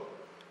go,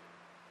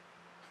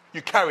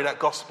 you carry that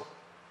gospel.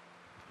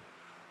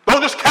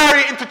 Don't just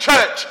carry it into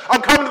church.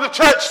 I'm coming to the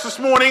church this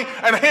morning,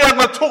 and here I'm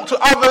going to talk to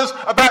others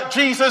about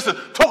Jesus and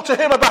talk to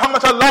him about how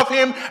much I love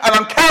him, and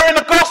I'm carrying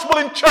the gospel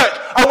in church.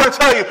 I want to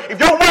tell you, if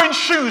you're wearing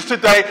shoes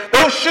today,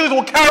 those shoes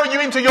will carry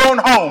you into your own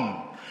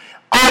home.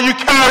 Are you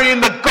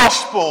carrying the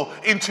gospel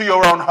into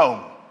your own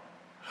home?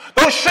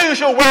 Those shoes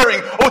you're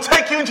wearing will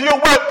take you into your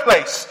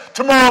workplace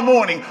tomorrow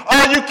morning.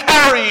 Are you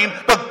carrying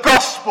the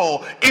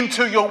gospel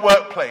into your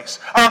workplace?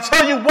 And I'll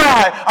tell you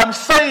why I'm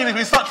saying it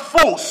with such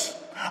force.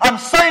 I'm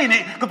saying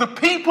it because the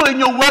people in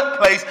your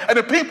workplace and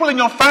the people in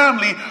your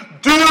family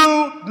do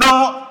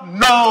not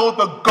know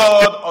the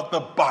God of the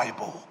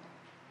Bible.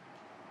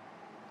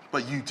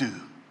 But you do.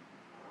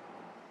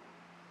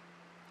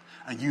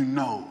 And you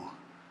know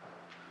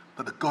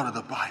that the God of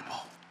the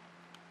Bible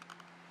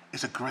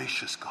is a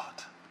gracious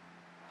God,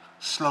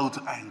 slow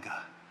to anger,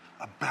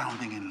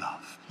 abounding in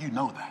love. You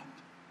know that.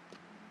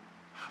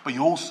 But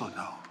you also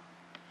know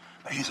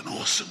that he's an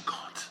awesome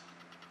God,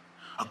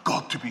 a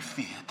God to be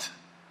feared,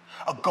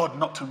 a God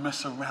not to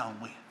mess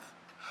around with,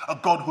 a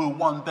God who will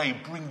one day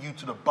bring you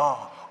to the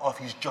bar of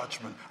his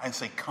judgment and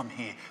say, come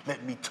here,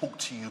 let me talk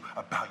to you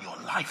about your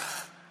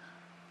life.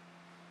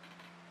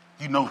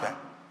 You know that.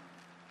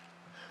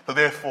 So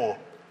therefore,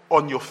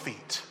 on your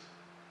feet,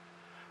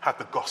 have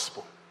the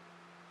gospel.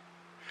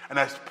 And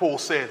as Paul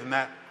says in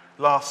that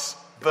last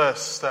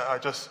verse that I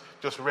just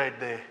read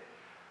there,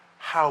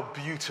 how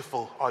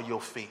beautiful are your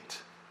feet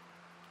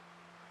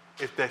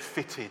if they're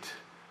fitted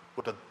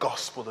with the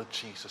gospel of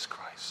Jesus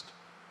Christ.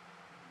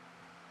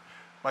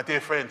 My dear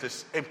friends,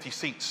 there's empty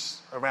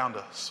seats around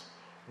us.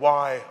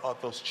 Why are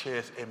those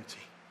chairs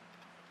empty?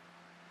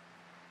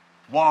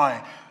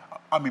 Why?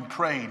 I've been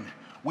praying.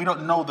 We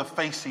don't know the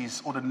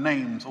faces or the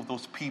names of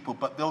those people,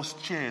 but those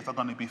chairs are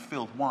going to be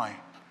filled. Why?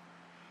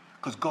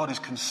 Because God is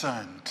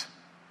concerned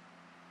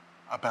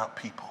about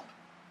people.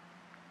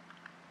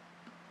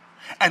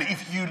 And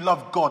if you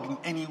love God in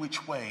any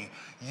which way,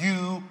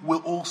 you will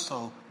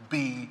also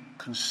be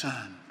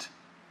concerned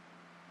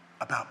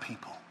about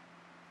people.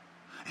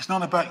 It's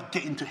not about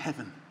getting to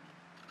heaven.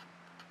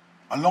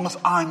 As long as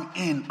I'm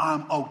in,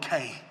 I'm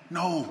okay.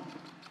 No.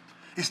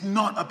 It's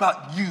not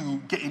about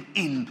you getting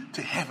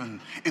into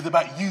heaven. It's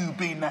about you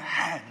being the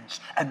hands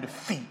and the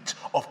feet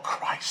of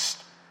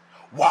Christ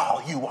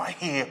while you are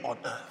here on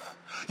earth.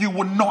 You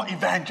will not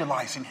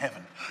evangelize in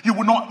heaven. You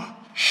will not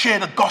share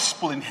the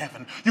gospel in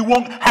heaven. You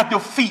won't have your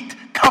feet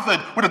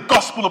covered with the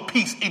gospel of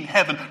peace in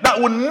heaven. That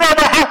will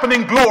never happen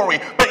in glory,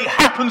 but it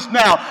happens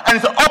now. And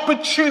it's an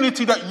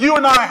opportunity that you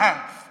and I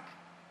have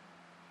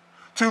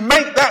to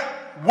make that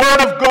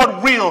word of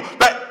God real,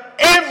 that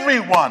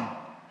everyone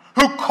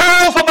who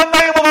calls on the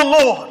name of the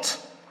Lord,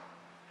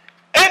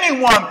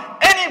 anyone,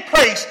 any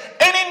place,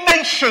 any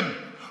nation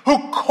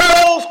who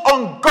calls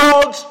on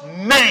God's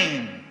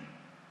name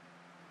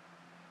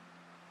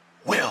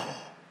will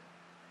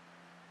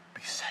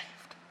be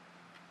saved.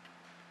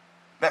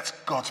 That's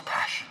God's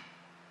passion.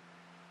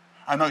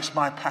 I know it's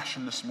my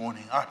passion this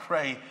morning. I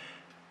pray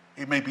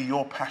it may be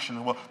your passion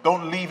as well.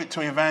 Don't leave it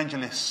to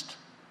evangelists.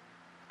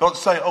 Don't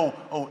say,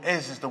 oh,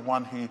 Ez is the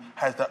one who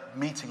has that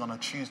meeting on a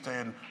Tuesday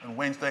and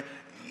Wednesday.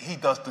 He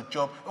does the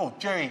job. Oh,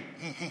 Jerry,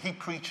 he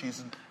preaches.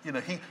 And,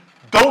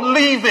 don't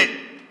leave it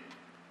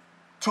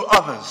to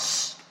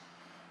others.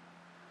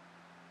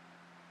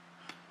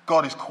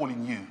 God is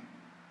calling you.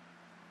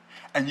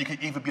 And you can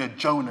either be a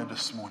Jonah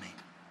this morning,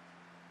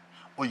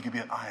 or you can be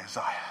an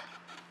Isaiah.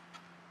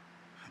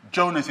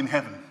 Jonah's in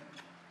heaven.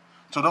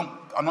 So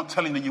I'm not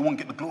telling that you won't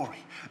get the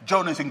glory.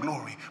 Jonah's in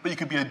glory. But you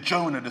could be a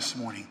Jonah this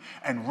morning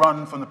and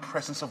run from the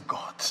presence of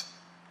God.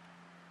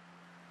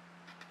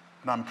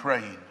 And I'm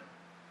praying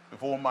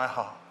with all my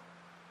heart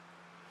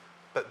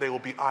that there will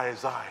be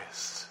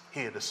Isaiahs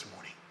here this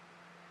morning.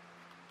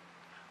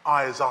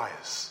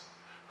 Isaiahs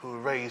who will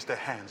raise their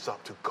hands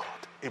up to God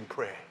in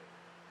prayer.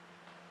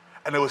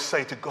 And they will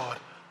say to God,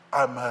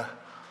 I'm an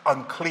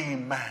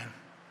unclean man.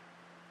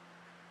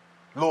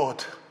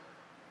 Lord,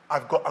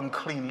 I've got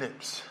unclean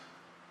lips.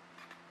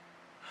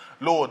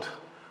 Lord,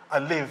 I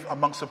live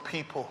amongst a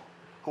people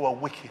who are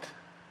wicked.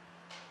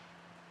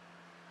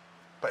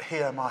 But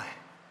here am I.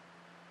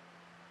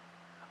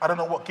 I don't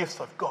know what gifts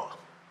I've got.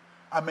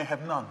 I may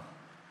have none.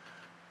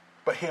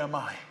 But here am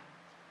I.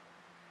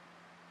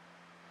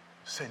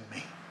 Send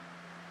me.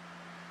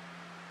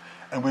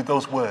 And with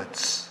those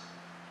words,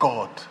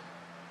 God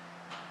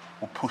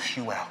will push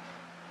you out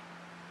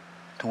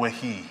to where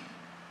He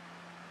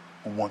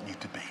will want you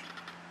to be.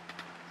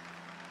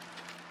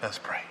 Let's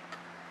pray.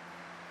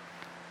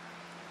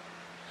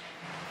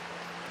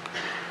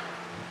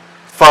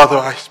 Father,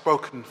 I've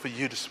spoken for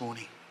you this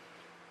morning.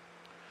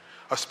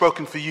 I've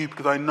spoken for you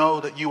because I know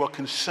that you are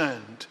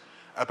concerned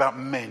about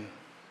men.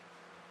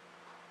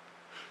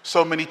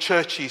 So many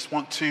churches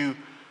want to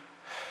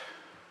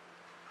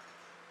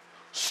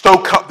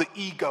stoke up the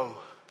ego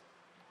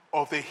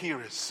of their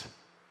hearers.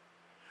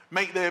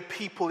 Make their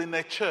people in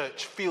their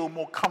church feel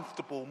more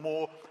comfortable,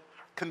 more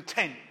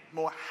content,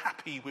 more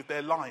happy with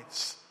their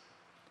lives.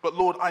 But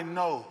Lord, I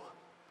know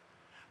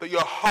that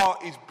your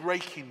heart is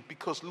breaking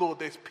because, Lord,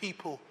 there's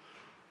people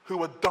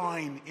who are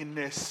dying in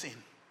their sin.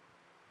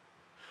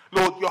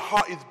 Lord, your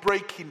heart is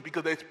breaking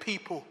because there's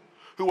people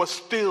who are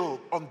still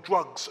on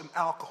drugs and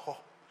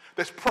alcohol.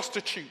 There's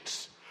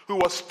prostitutes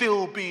who are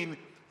still being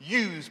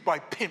used by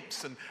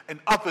pimps and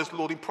others,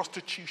 Lord, in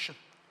prostitution.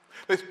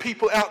 There's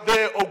people out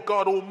there, oh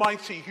God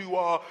Almighty, who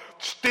are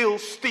still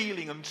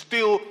stealing and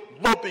still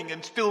robbing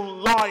and still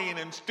lying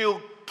and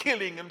still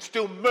killing and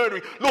still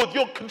murdering. Lord,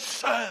 you're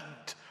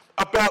concerned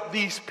about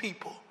these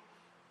people.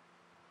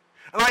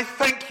 And I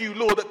thank you,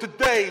 Lord, that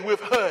today we've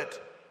heard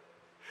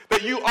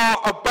that you are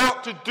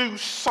about to do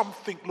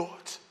something, Lord.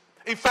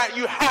 In fact,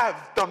 you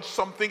have done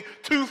something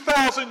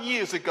 2,000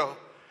 years ago.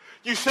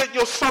 You sent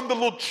your Son, the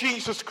Lord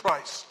Jesus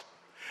Christ,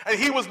 and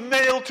he was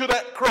nailed to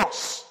that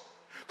cross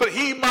that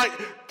he might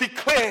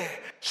declare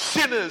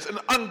sinners and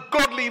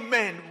ungodly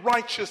men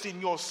righteous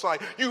in your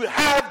sight. You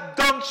have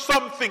done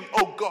something,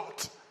 oh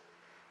God.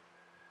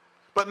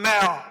 But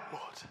now,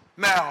 Lord,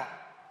 now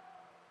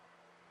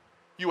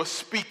you are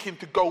speaking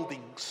to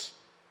Goldings,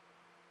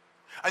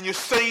 and you're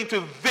saying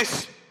to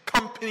this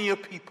company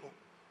of people,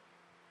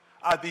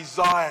 I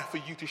desire for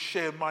you to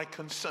share my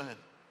concern.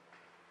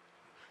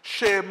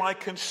 Share my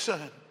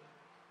concern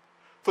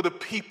for the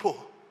people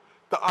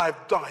that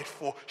I've died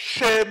for.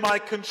 Share my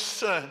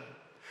concern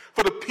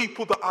for the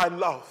people that I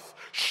love.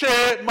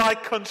 Share my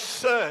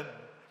concern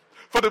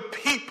for the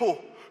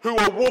people who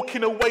are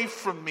walking away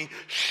from me.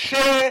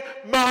 Share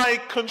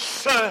my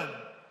concern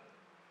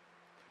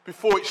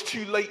before it's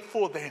too late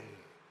for them.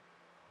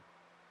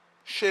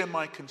 Share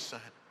my concern.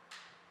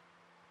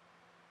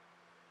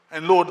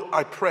 And Lord,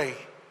 I pray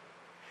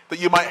that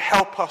you might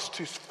help us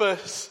to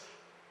first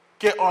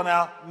get on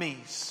our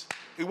knees.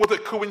 It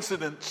wasn't a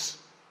coincidence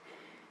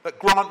that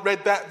Grant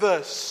read that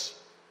verse.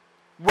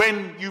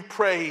 When you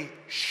pray,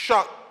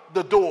 shut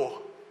the door.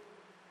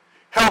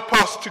 Help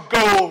us to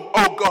go,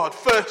 oh God,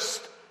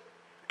 first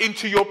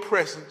into your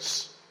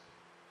presence.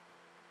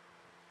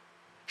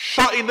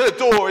 shutting the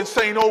door and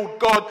saying, oh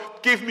God,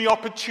 give me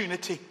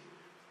opportunity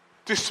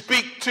to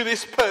speak to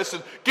this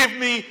person. Give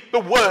me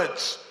the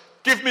words.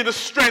 Give me the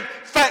strength.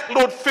 In fact,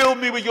 Lord, fill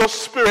me with your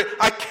spirit.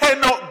 I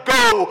cannot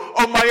go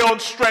on my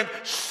own strength.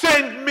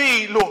 Send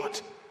me,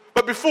 Lord.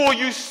 But before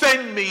you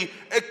send me,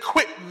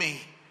 equip me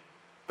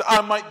that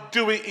I might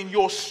do it in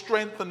your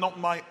strength and not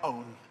my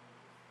own.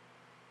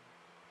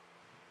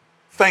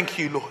 Thank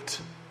you, Lord,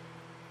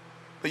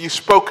 that you've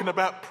spoken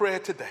about prayer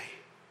today.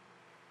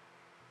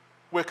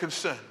 We're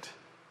concerned.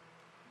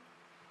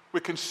 We're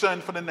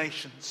concerned for the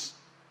nations.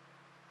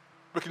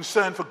 We're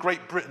concerned for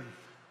Great Britain.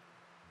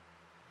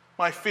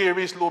 My fear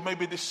is, Lord,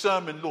 maybe this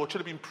sermon, Lord, should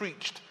have been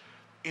preached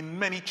in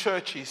many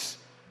churches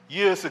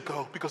years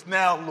ago, because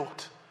now,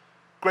 Lord,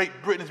 Great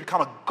Britain has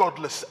become a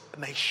godless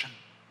nation.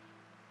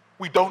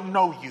 We don't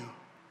know you.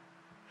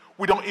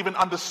 We don't even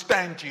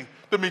understand you.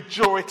 The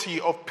majority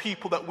of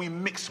people that we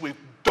mix with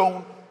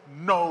don't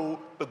know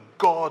the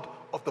God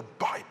of the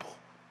Bible.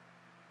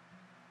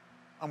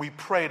 And we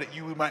pray that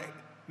you might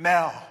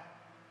now,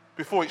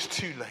 before it's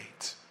too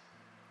late,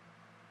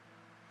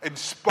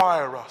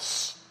 inspire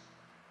us,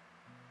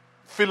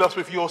 fill us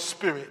with your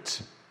spirit,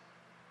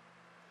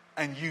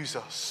 and use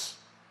us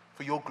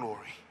for your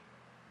glory.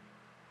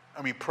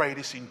 And we pray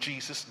this in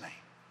Jesus' name.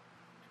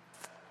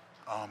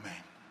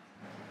 Amen.